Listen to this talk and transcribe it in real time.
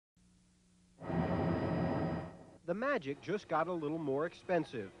The magic just got a little more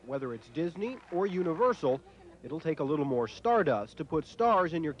expensive. Whether it's Disney or Universal, it'll take a little more stardust to put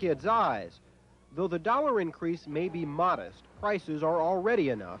stars in your kids' eyes. Though the dollar increase may be modest, prices are already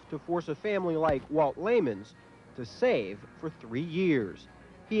enough to force a family like Walt Lehman's to save for 3 years.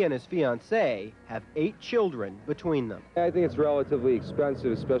 He and his fiancée have 8 children between them. I think it's relatively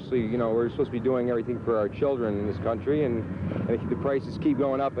expensive, especially, we're supposed to be doing everything for our children in this country, and the prices keep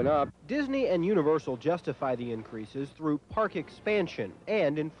going up and up. Disney and Universal justify the increases through park expansion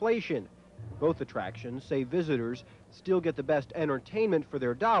and inflation. Both attractions say visitors still get the best entertainment for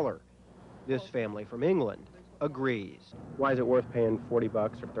their dollar. This family from England agrees. Why is it worth paying $40 or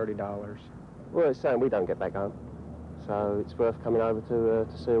 $30? Well, it's something we don't get back home. So it's worth coming over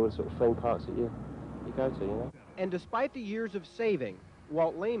to see all the sort of theme parks that you go to, And despite the years of saving,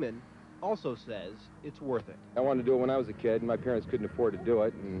 Walt Lehman also says it's worth it. I wanted to do it when I was a kid, and my parents couldn't afford to do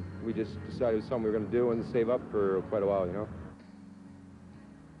it, and we just decided it was something we were going to do and save up for quite a while,